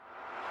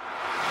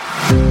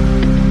Hello,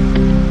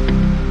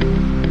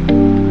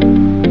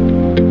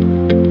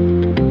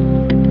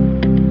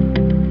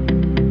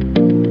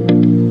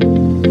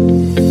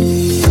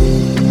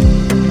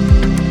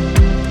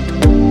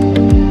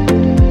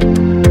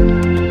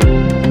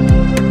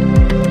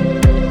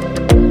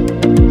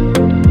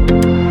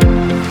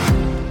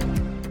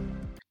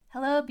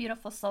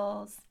 beautiful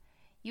souls.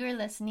 You are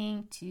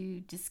listening to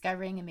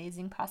Discovering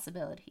Amazing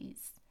Possibilities,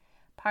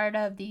 part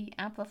of the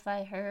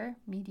Amplify Her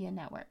Media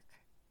Network.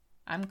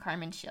 I'm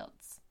Carmen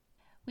Shields.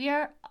 We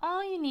are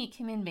all unique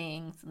human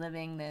beings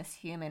living this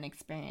human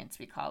experience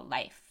we call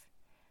life.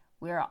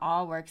 We are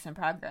all works in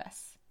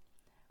progress.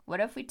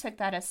 What if we took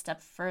that a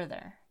step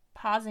further,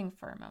 pausing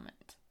for a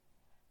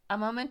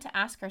moment to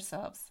ask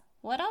ourselves,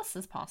 what else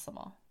is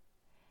possible?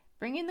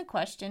 Bringing the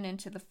question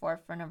into the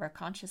forefront of our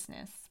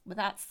consciousness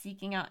without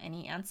seeking out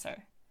any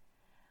answer.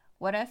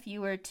 What if you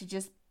were to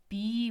just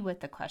be with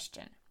the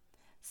question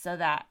so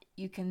that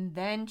you can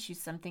then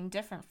choose something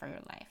different for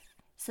your life?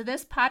 So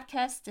this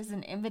podcast is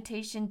an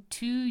invitation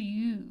to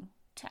you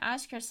to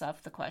ask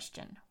yourself the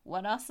question,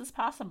 what else is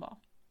possible?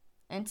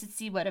 And to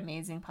see what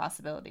amazing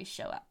possibilities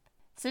show up.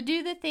 So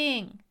do the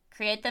thing,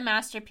 create the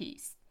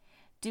masterpiece,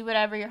 do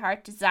whatever your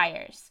heart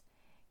desires.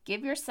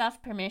 Give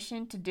yourself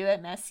permission to do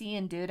it messy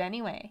and do it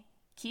anyway.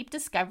 Keep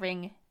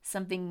discovering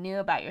something new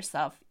about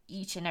yourself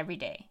each and every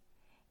day.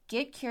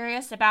 Get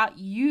curious about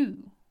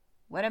you.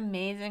 What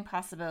amazing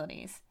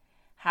possibilities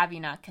have you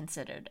not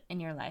considered in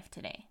your life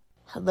today?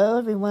 Hello,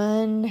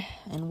 everyone,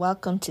 and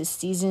welcome to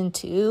Season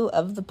 2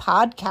 of the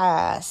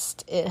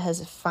podcast. It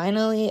has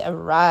finally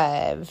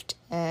arrived,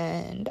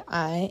 and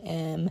I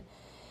am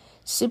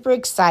super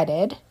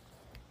excited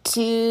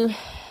to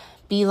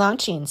be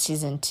launching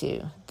Season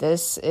 2.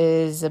 This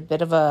is a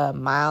bit of a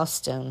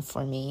milestone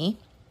for me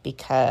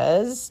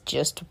because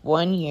just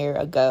 1 year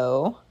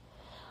ago,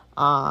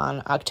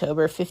 on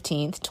October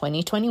 15th,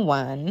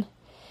 2021,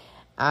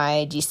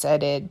 I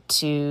decided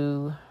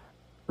to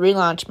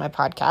relaunch my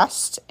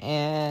podcast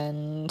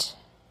and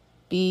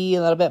be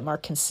a little bit more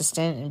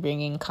consistent in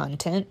bringing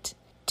content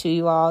to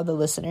you all, the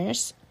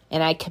listeners.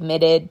 And I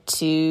committed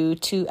to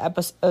 2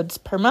 episodes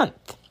per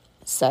month.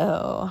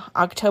 So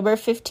October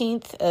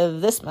 15th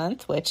of this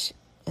month, which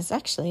is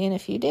actually in a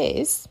few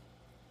days,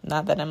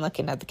 not that I'm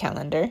looking at the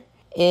calendar,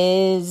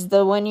 is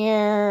the 1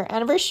 year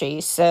anniversary.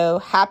 So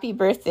happy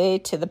birthday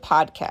to the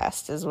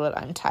podcast is what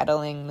I'm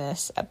titling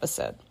this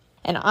episode.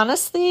 And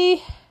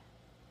honestly,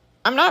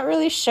 I'm not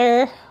really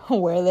sure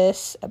where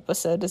this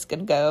episode is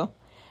going to go.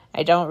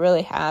 I don't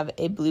really have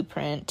a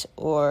blueprint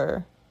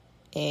or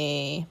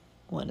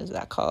what is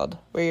that called?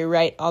 Where you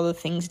write all the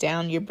things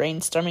down, your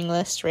brainstorming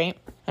list, right?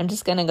 I'm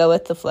just going to go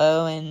with the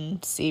flow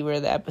and see where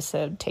the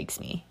episode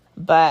takes me.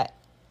 But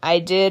I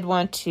did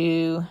want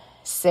to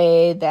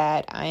say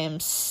that I am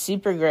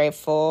super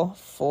grateful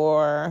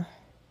for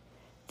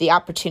the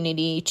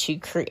opportunity to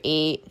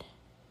create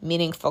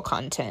meaningful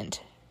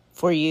content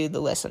for you,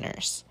 the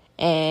listeners.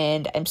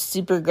 And I'm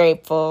super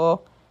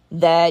grateful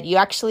that you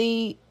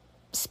actually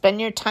spend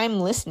your time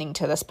listening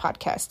to this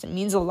podcast. It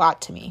means a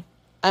lot to me.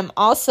 I'm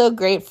also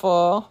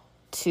grateful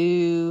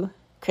to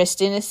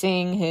Christina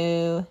Singh,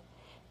 who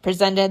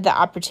presented the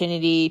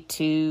opportunity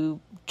to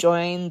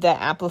join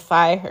the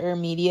Amplify Her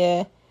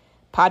Media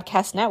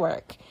podcast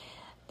network.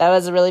 That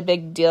was a really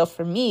big deal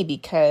for me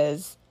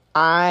because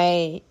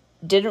I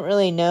didn't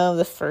really know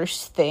the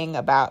first thing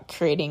about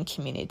creating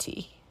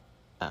community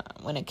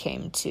when it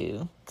came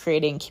to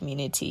creating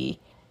community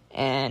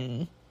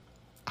and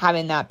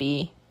having that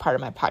be part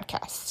of my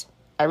podcast.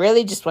 I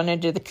really just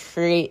wanted to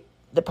create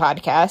the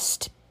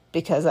podcast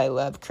because I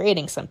love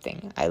creating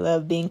something. I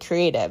love being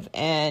creative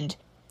and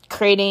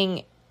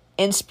creating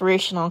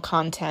inspirational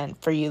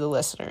content for you, the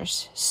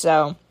listeners.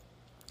 So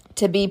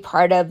to be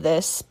part of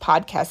this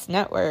podcast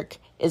network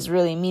is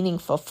really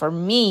meaningful for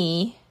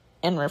me,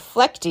 and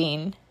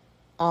reflecting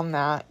on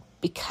that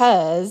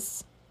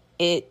because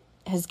it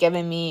has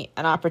given me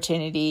an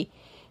opportunity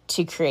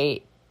to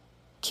create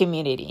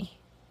community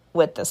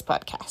with this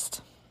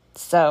podcast.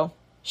 So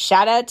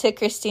shout out to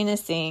Christina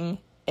Singh.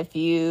 If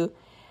you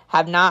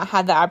have not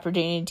had the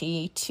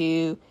opportunity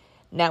to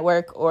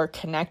network or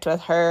connect with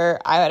her,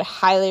 I would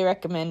highly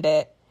recommend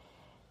it.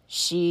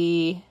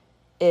 She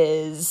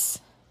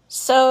is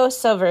so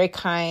very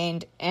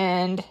kind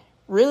and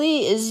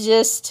really is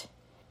just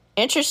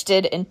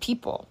interested in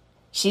people.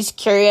 She's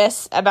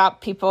curious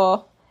about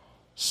people.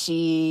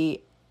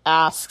 She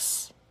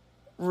asks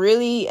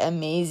really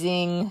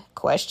amazing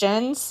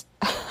questions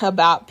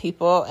about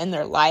people in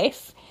their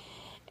life.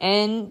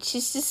 And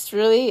she's just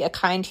really a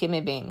kind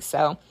human being.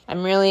 So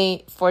I'm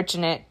really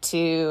fortunate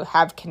to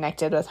have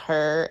connected with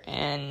her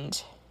and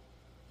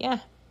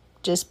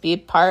just be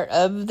part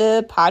of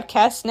the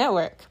podcast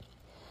network.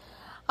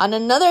 On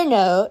another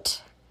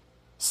note,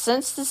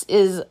 since this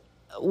is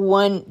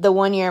the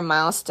 1 year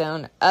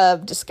milestone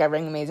of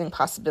Discovering Amazing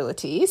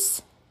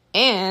Possibilities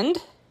and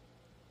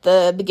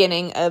the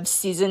beginning of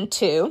Season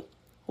 2,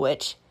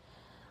 which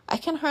I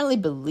can hardly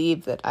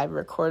believe that I've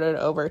recorded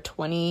over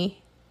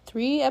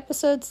 23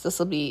 episodes. This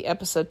will be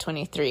episode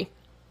 23.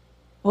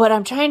 What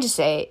I'm trying to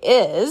say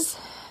is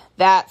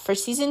that for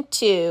season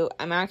 2,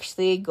 I'm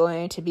actually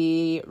going to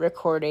be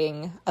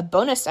recording a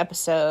bonus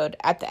episode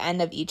at the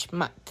end of each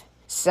month.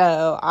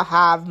 So I'll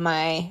have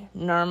my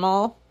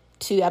normal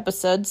 2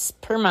 episodes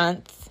per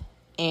month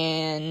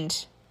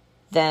and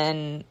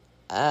then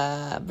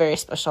a very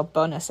special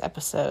bonus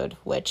episode,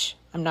 which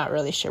I'm not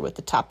really sure what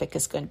the topic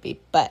is going to be,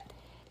 but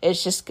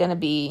it's just going to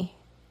be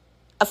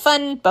a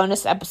fun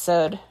bonus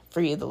episode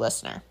for you, the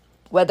listener.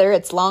 Whether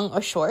it's long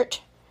or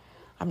short,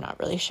 I'm not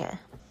really sure.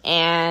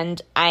 And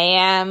I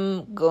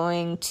am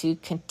going to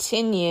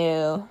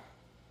continue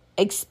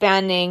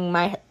expanding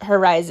my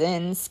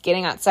horizons,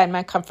 getting outside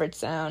my comfort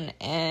zone,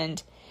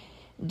 and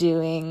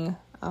doing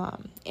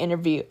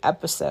interview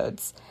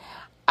episodes.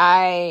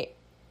 I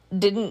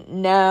didn't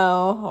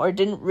know or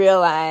didn't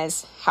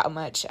realize how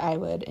much I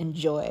would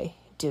enjoy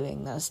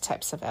doing those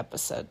types of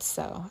episodes.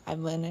 So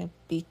I'm going to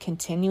be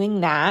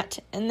continuing that.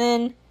 And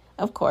then,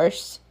 of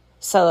course,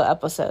 solo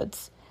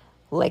episodes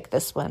like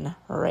this one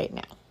right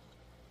now.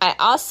 I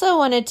also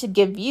wanted to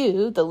give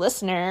you, the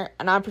listener,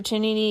 an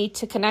opportunity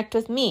to connect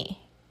with me.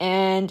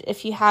 And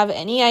if you have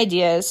any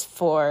ideas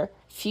for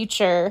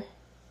future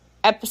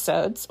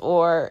episodes,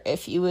 or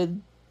if you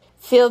would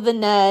feel the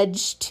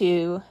nudge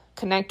to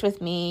connect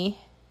with me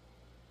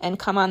and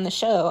come on the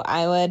show,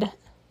 I would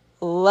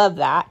love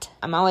that.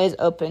 I'm always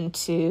open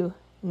to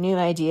new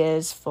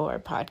ideas for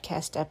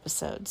podcast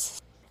episodes.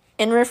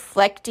 In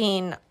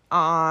reflecting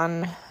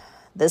on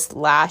this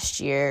last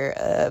year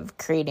of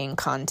creating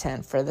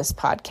content for this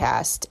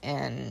podcast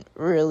and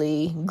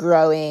really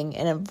growing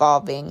and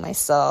evolving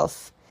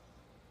myself,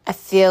 I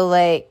feel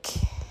like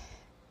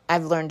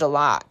I've learned a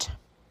lot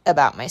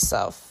about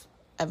myself.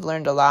 I've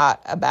learned a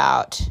lot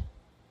about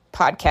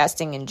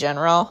podcasting in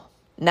general,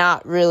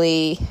 not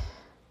really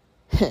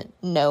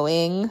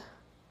knowing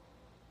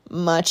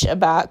much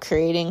about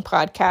creating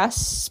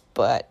podcasts,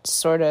 but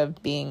sort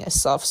of being a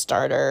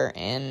self-starter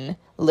and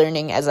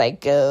learning as I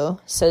go,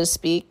 so to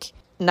speak.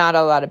 Not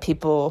a lot of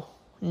people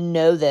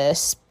know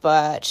this,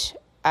 but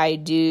I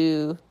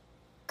do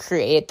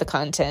create the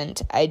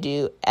content. I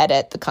do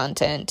edit the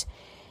content.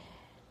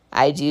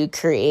 I do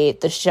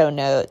create the show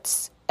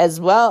notes, as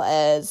well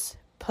as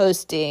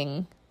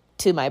posting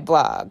to my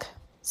blog.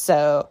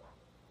 So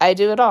I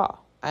do it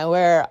all. I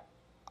wear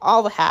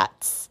all the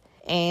hats,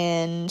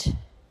 and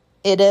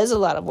it is a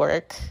lot of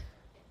work.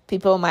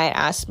 People might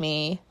ask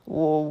me,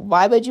 well,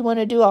 why would you want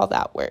to do all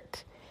that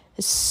work?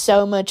 It's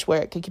so much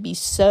work. It could be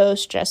so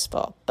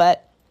stressful,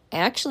 but I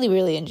actually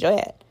really enjoy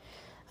it.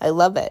 I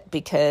love it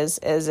because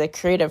as a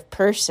creative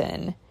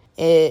person,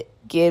 it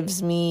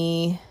gives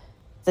me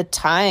the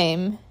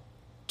time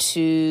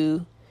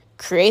to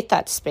create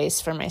that space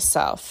for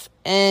myself.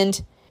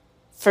 And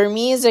for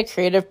me as a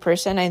creative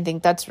person, I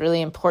think that's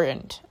really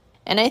important.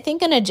 And I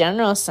think in a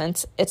general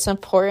sense, it's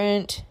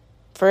important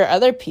for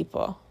other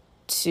people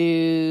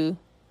to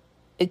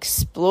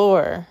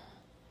explore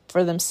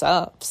for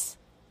themselves,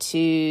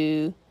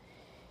 to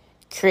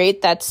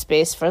create that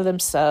space for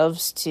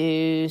themselves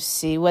to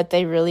see what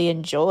they really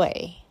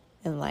enjoy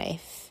in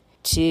life,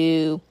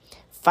 to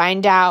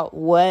find out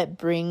what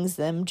brings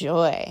them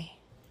joy.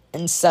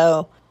 And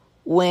so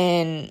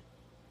when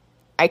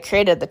I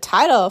created the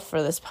title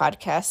for this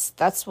podcast,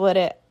 that's what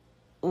it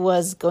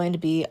was going to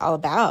be all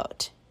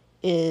about,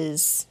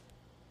 is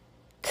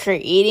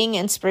creating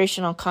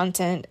inspirational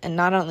content. And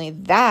not only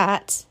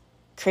that,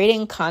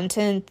 creating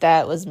content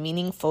that was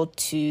meaningful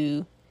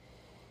to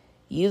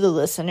you, the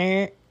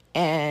listener,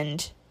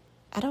 and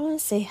I don't want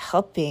to say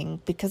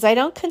helping, because I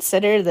don't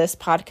consider this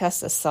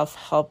podcast a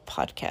self-help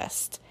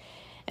podcast.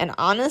 And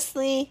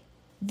honestly,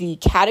 the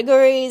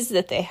categories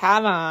that they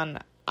have on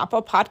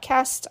Apple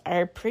Podcasts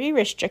are pretty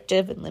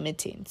restrictive and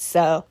limiting.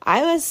 So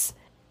I was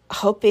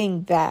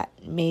hoping that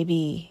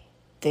maybe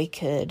they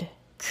could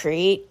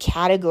create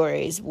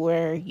categories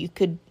where you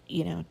could,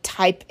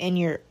 type in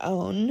your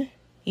own.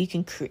 You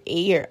can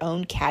create your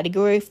own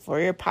category for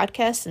your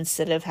podcast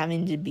instead of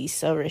having to be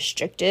so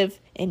restrictive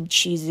and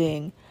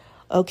choosing,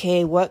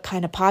 okay, what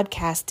kind of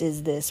podcast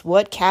is this?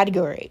 What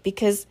category?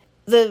 Because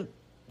the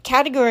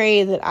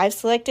category that I've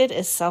selected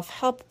is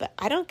self-help, but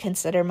I don't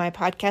consider my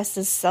podcast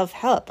as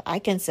self-help. I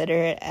consider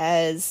it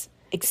as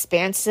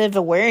expansive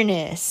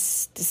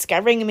awareness,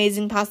 discovering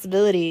amazing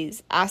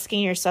possibilities, asking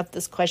yourself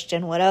this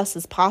question, what else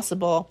is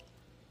possible?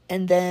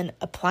 And then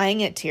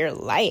applying it to your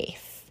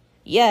life.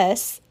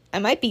 Yes, I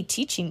might be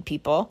teaching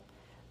people,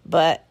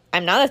 but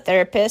I'm not a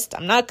therapist.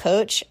 I'm not a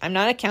coach. I'm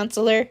not a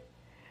counselor.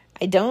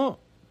 I don't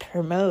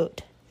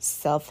promote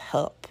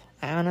self-help.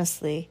 I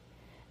honestly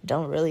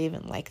don't really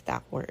even like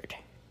that word.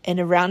 In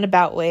a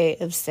roundabout way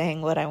of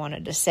saying what I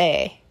wanted to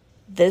say,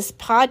 this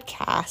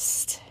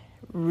podcast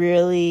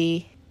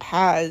really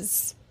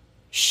has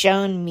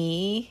shown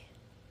me,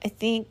 I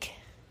think,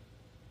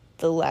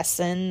 the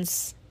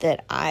lessons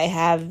that I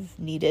have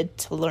needed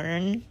to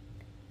learn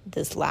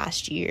this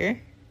last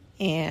year.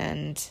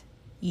 And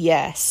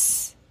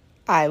yes,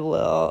 I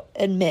will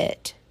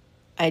admit,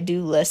 I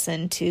do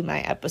listen to my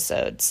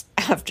episodes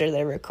after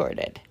they're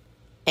recorded.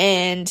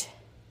 And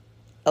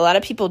a lot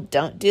of people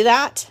don't do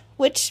that,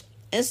 which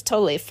It's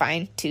totally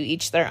fine, to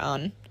each their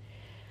own.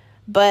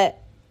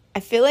 But I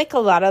feel like a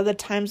lot of the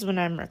times when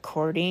I'm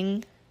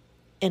recording,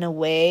 in a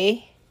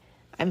way,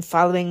 I'm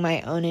following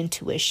my own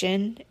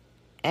intuition,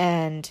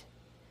 and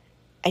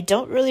I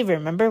don't really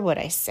remember what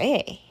I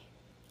say,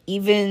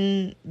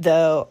 even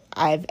though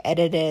I've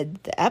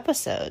edited the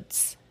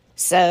episodes.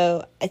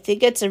 So I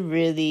think it's a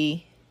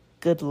really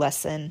good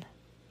lesson,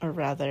 or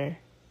rather,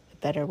 a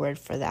better word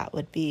for that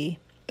would be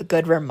a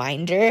good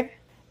reminder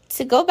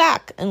to go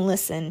back and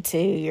listen to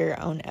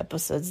your own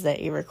episodes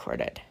that you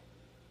recorded.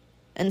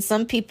 And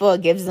some people,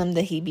 it gives them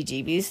the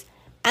heebie-jeebies,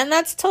 and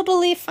that's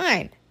totally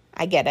fine.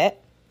 I get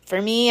it.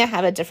 For me, I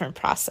have a different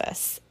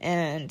process,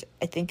 and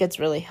I think it's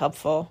really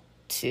helpful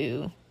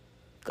to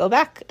go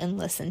back and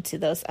listen to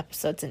those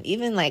episodes, and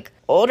even like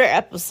older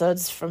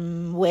episodes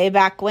from way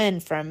back when,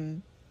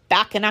 from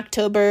back in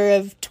October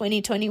of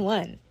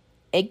 2021.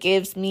 It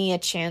gives me a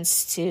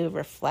chance to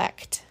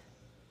reflect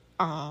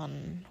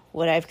on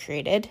what I've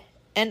created.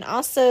 And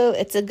also,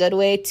 it's a good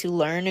way to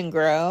learn and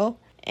grow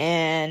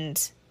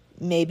and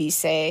maybe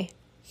say,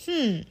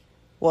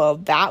 well,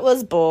 that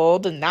was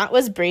bold and that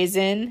was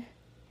brazen.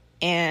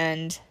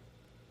 And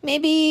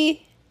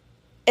maybe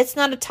it's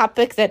not a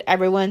topic that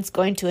everyone's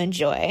going to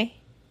enjoy,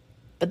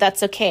 but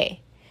that's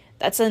okay.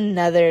 That's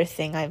another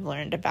thing I've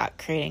learned about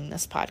creating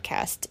this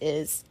podcast,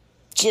 is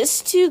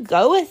just to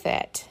go with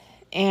it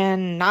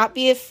and not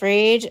be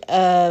afraid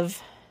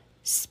of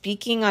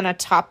speaking on a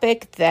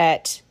topic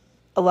that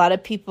a lot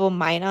of people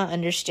might not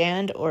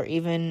understand or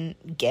even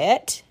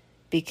get,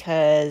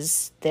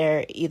 because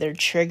they're either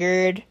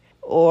triggered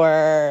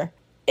or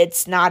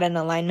it's not in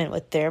alignment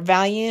with their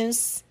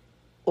values,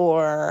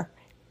 or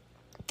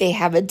they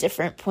have a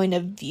different point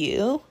of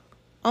view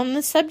on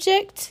the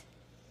subject.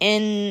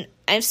 And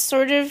I've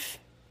sort of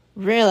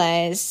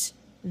realized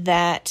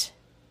that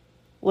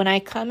when I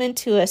come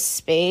into a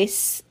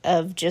space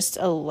of just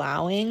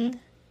allowing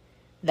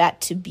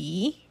that to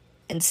be,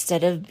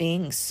 instead of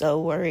being so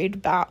worried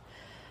about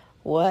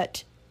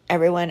what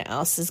everyone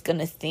else is going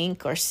to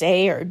think or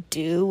say or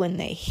do when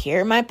they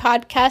hear my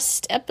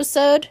podcast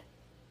episode,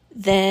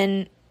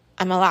 then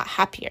I'm a lot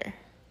happier.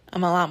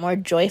 I'm a lot more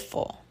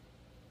joyful.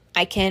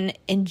 I can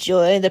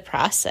enjoy the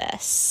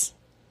process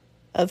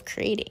of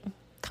creating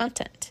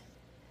content.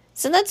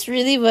 So that's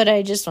really what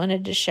I just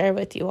wanted to share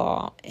with you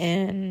all,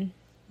 and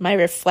my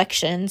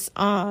reflections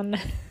on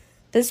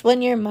this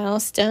 1-year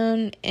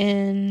milestone,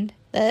 and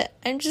that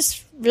I'm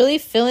just really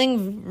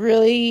feeling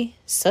really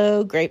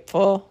so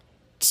grateful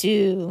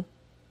to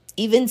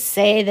even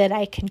say that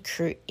I can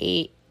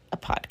create a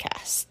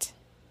podcast.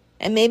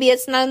 And maybe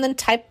it's not in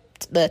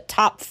the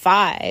top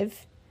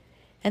 5,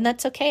 and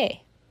that's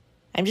okay.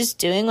 I'm just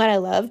doing what I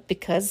love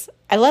because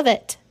I love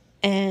it.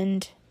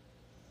 And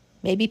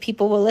maybe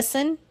people will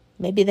listen,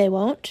 maybe they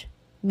won't.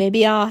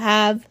 Maybe I'll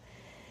have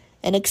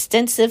an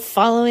extensive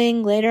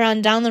following later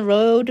on down the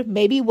road.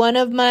 Maybe one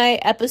of my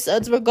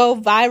episodes will go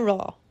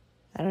viral.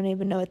 I don't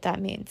even know what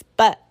that means,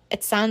 but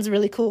it sounds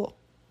really cool.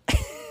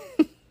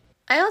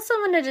 I also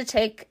wanted to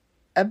take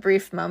a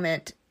brief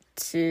moment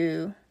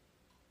to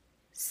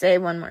say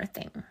one more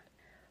thing.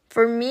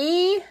 For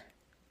me,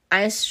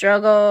 I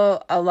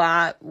struggle a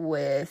lot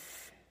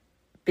with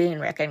being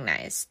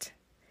recognized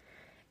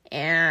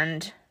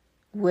and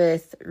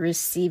with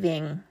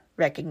receiving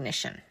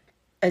recognition.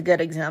 A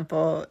good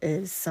example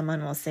is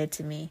someone will say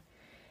to me,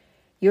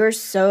 "You're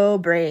so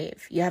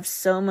brave. You have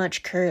so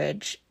much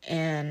courage,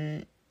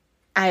 and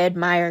I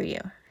admire you."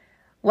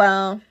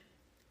 Well,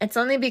 it's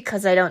only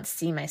because I don't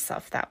see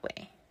myself that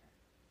way.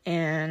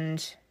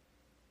 And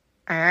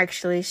I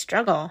actually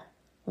struggle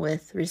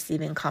with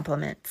receiving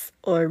compliments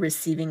or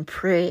receiving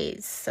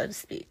praise, so to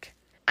speak.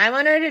 I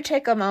wanted to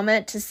take a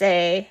moment to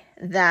say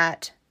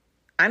that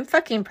I'm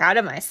fucking proud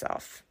of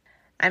myself.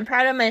 I'm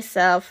proud of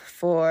myself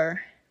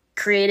for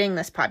creating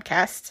this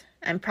podcast.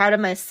 I'm proud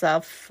of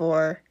myself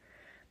for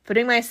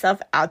putting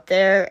myself out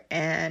there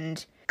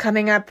and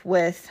coming up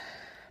with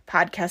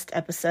podcast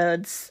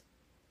episodes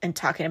and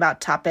talking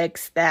about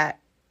topics that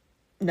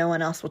no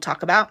one else will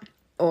talk about,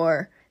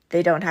 or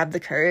they don't have the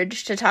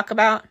courage to talk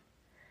about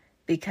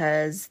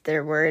because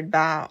they're worried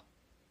about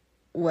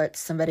what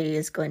somebody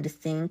is going to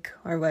think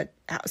or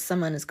how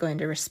someone is going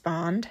to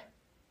respond.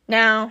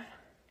 Now,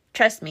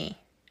 trust me,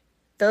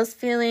 those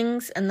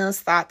feelings and those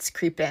thoughts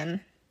creep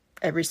in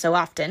every so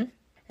often,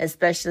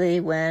 especially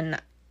when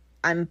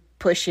I'm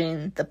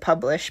pushing the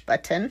publish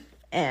button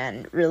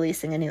and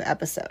releasing a new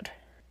episode.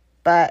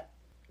 But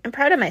I'm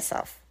proud of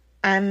myself.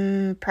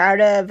 I'm proud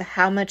of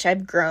how much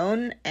I've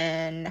grown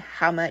and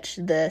how much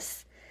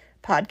this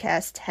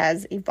podcast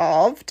has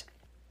evolved.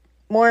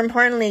 More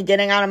importantly,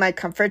 getting out of my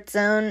comfort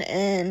zone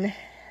and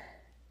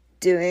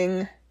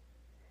doing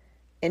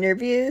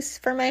interviews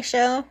for my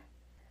show.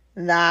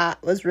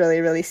 That was really,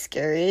 really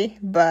scary,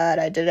 but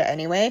I did it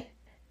anyway.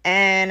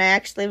 And I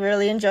actually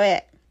really enjoy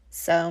it.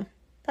 So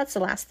that's the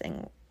last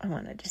thing I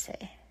wanted to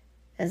say,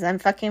 is I'm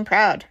fucking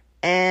proud.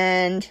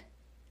 And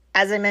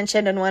as I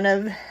mentioned in one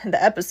of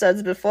the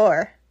episodes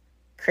before,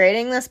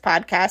 creating this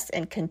podcast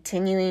and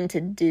continuing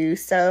to do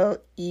so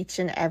each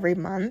and every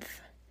month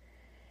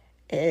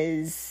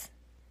is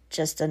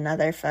just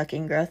another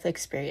fucking growth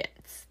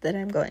experience that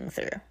I'm going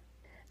through.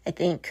 I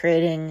think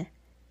creating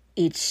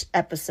each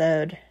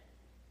episode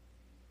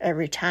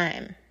every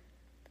time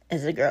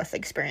is a growth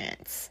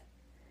experience,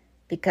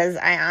 because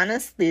I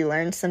honestly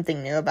learn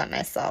something new about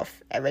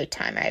myself every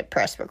time I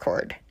press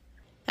record.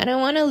 And I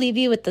want to leave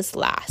you with this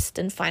last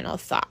and final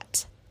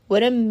thought.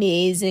 What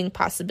amazing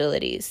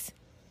possibilities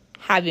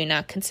have you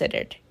not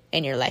considered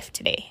in your life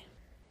today?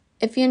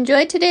 If you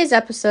enjoyed today's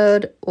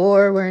episode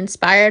or were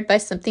inspired by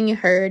something you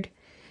heard,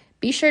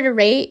 be sure to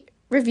rate,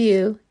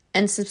 review,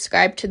 and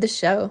subscribe to the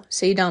show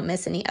so you don't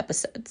miss any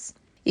episodes.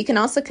 You can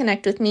also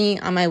connect with me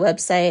on my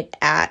website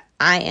at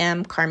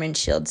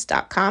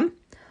iamcarmenshields.com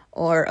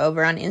or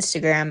over on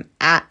Instagram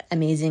at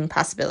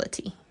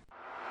amazingpossibility.